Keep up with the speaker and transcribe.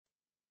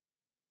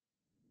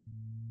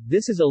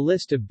This is a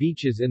list of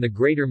beaches in the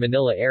Greater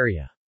Manila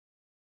Area.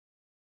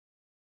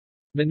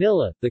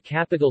 Manila, the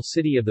capital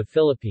city of the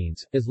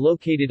Philippines, is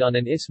located on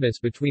an isthmus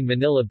between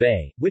Manila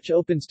Bay, which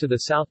opens to the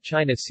South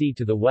China Sea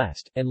to the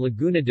west, and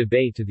Laguna de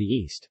Bay to the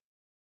east.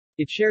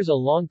 It shares a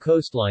long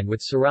coastline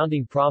with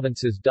surrounding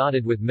provinces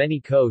dotted with many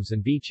coves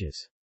and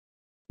beaches.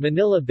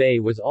 Manila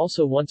Bay was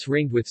also once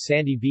ringed with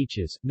sandy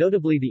beaches,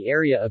 notably the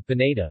area of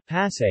Pineda,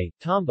 Pasay,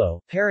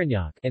 Tambo,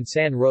 Parañaque, and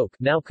San Roque,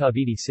 now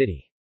Cavite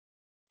City.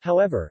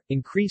 However,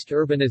 increased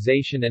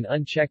urbanization and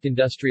unchecked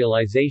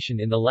industrialization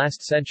in the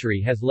last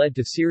century has led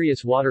to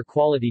serious water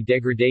quality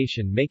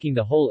degradation, making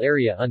the whole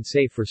area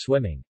unsafe for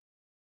swimming.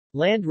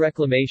 Land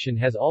reclamation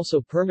has also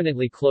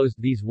permanently closed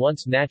these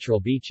once natural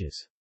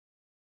beaches.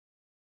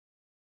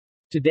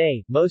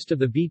 Today, most of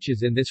the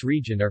beaches in this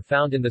region are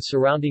found in the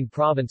surrounding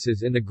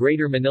provinces in the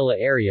Greater Manila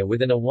Area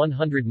within a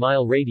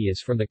 100-mile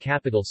radius from the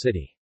capital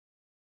city.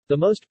 The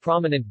most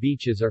prominent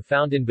beaches are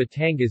found in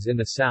Batangas in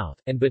the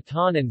south, and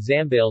Bataan and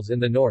Zambales in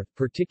the north,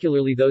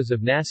 particularly those of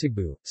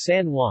Nasugbu,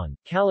 San Juan,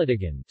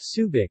 Calatagan,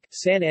 Subic,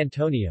 San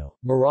Antonio,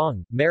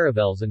 Morong,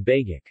 Mariveles and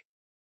Baguio.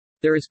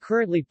 There is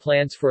currently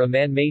plans for a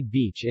man-made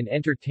beach in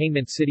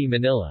Entertainment City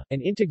Manila,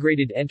 an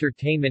integrated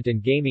entertainment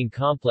and gaming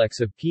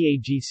complex of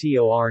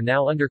PAGCOR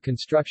now under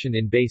construction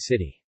in Bay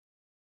City.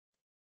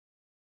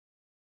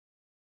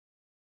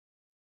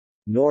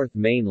 North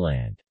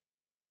Mainland.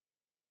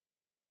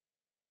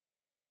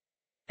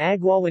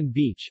 Agwawan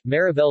Beach,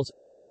 Mariveles.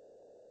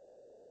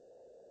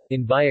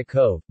 In Via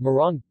Cove,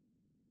 Morong.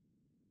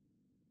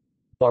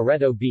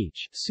 Barreto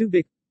Beach,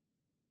 Subic.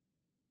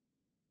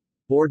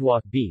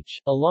 Boardwalk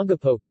Beach,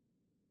 Olongapo.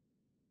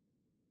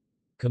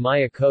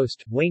 Kamaya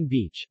Coast, Wayne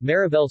Beach,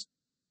 Mariveles.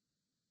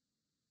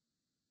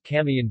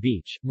 Camayan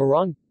Beach,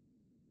 Morong.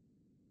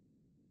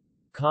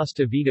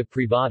 Costa Vida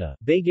Privada,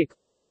 Baguio.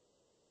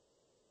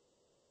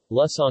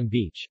 Lusong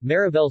Beach,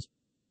 Mariveles.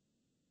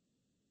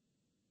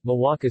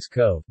 Mawacas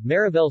Cove,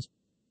 Mariveles.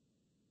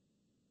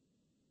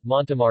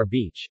 Montemar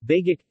Beach,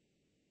 Baguio.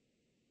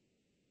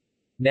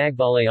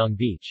 Nagbalayong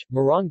Beach,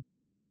 Morong.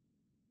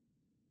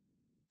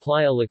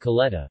 Playa La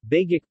Caleta,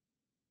 Baguio.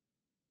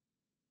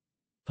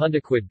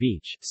 Pundaquit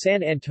Beach,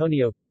 San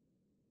Antonio.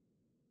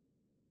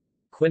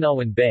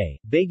 Quinawan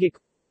Bay, Baguio.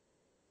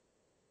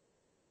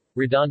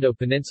 Redondo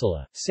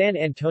Peninsula, San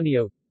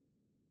Antonio.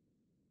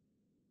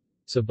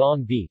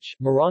 Sabong Beach,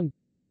 Morong.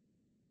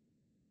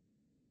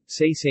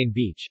 Saysane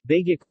Beach,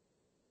 Baguio.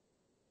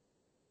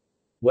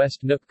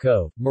 West Nook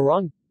Cove,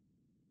 Morong.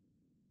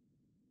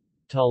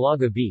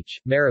 Talaga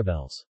Beach,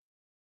 Mariveles.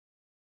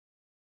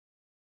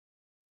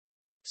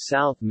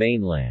 South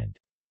Mainland.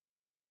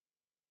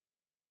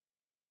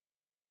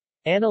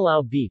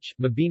 Anilao Beach,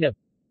 Mabini.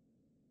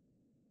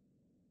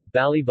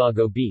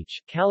 Balibago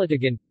Beach,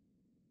 Calatagan.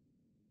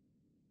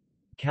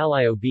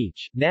 Calayo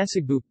Beach,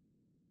 Nasugbu.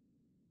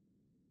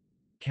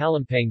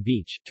 Kalampang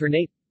Beach,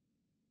 Ternate.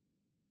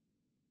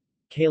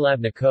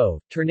 Calabna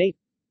Cove, Ternate.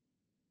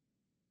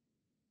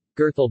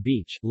 Girthal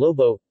Beach,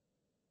 Lobo.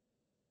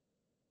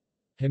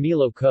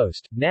 Hamilo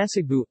Coast,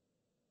 Nasugbu.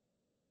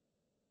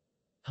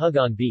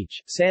 Hugon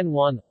Beach, San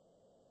Juan.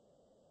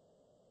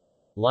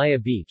 Laya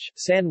Beach,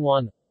 San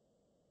Juan.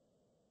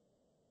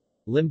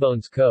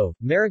 Limbones Cove,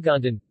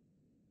 Maragondon.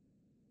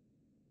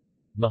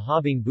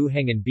 Mahabang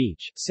Buhangan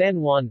Beach, San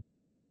Juan.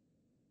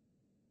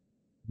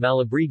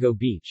 Malabrigo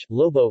Beach,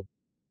 Lobo.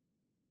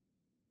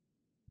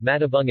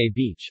 Matabungay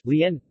Beach,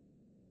 Lien.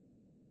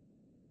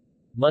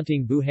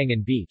 Munting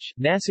Buhangan Beach,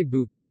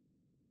 Nasugbu.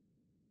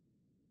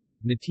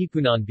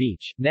 Natipunan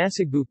Beach,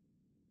 Nasugbu.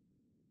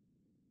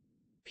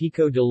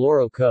 Pico de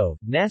Loro Cove,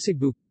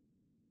 Nasugbu.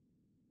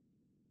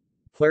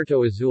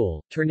 Puerto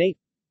Azul, Ternate.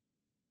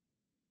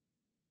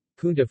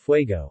 Punta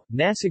Fuego,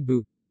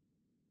 Nasugbu.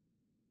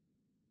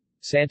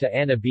 Santa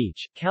Ana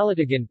Beach,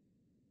 Calatagan.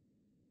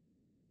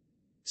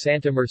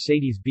 Santa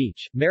Mercedes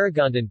Beach,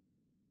 Maragondon.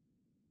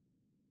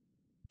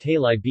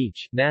 Talay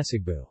Beach,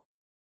 Nasugbu.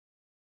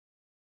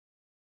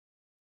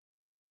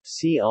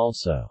 See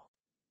also: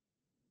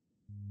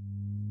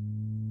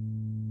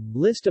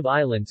 List of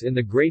islands in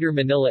the Greater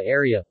Manila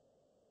Area.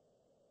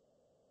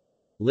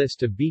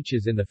 List of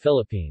beaches in the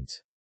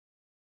Philippines.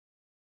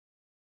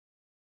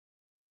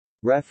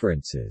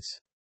 References